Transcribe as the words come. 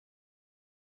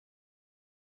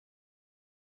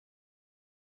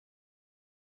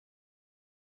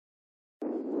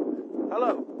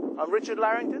Hello, I'm Richard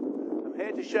Larrington. I'm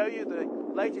here to show you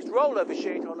the latest rollover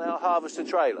sheet on our harvester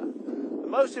trailer. The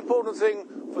most important thing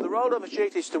for the rollover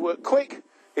sheet is to work quick,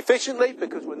 efficiently,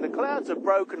 because when the clouds are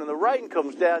broken and the rain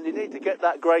comes down, you need to get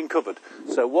that grain covered.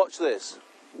 So watch this.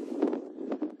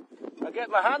 I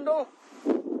get my handle,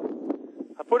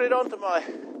 I put it onto my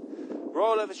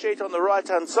rollover sheet on the right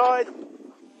hand side,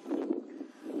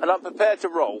 and I'm prepared to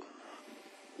roll.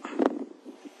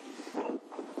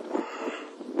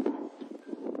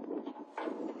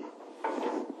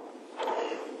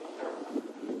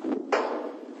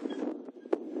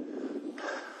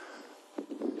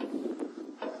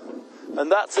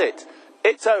 And that's it.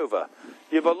 It's over.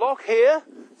 You have a lock here,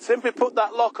 simply put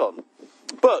that lock on.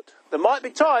 But there might be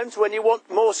times when you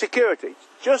want more security.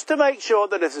 Just to make sure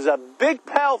that if there's a big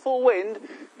powerful wind,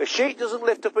 the sheet doesn't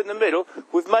lift up in the middle,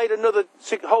 we've made another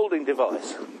holding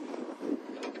device.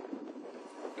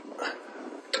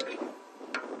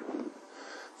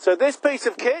 So this piece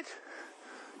of kit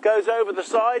goes over the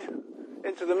side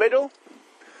into the middle.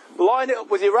 Line it up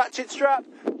with your ratchet strap.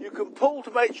 You can pull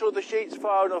to make sure the sheet's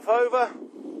far enough over.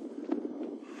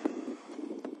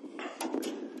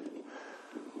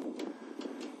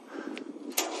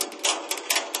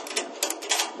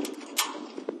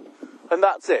 And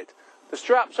that's it. The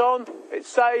strap's on, it's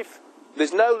safe,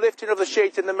 there's no lifting of the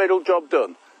sheet in the middle, job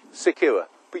done. Secure.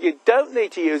 But you don't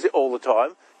need to use it all the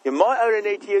time. You might only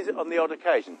need to use it on the odd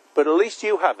occasion, but at least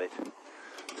you have it.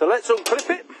 So let's unclip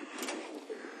it,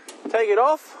 take it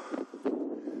off.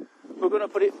 We're going to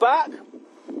put it back.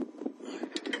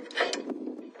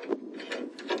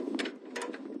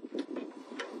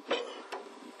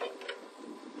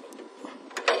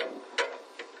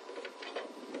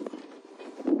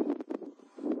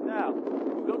 Now,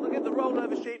 we've got to get the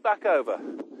rollover sheet back over.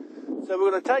 So we're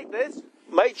going to take this,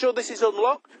 make sure this is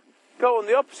unlocked, go on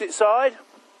the opposite side,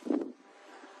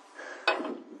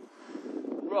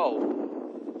 roll.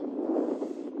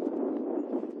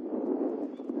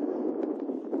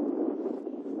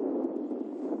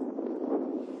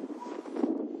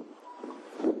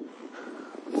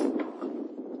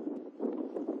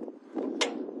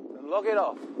 Log it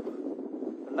off,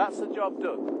 and that's the job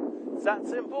done. It's that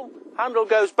simple. Handle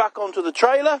goes back onto the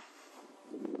trailer,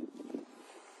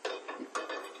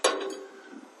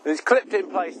 and it's clipped in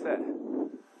place there.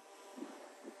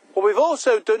 What we've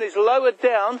also done is lowered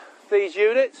down these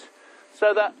units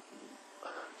so that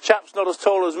chaps not as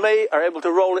tall as me are able to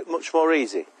roll it much more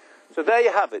easy. So there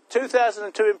you have it,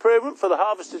 2002 improvement for the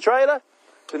harvester trailer,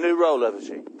 the new rollover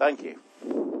sheet. Thank you.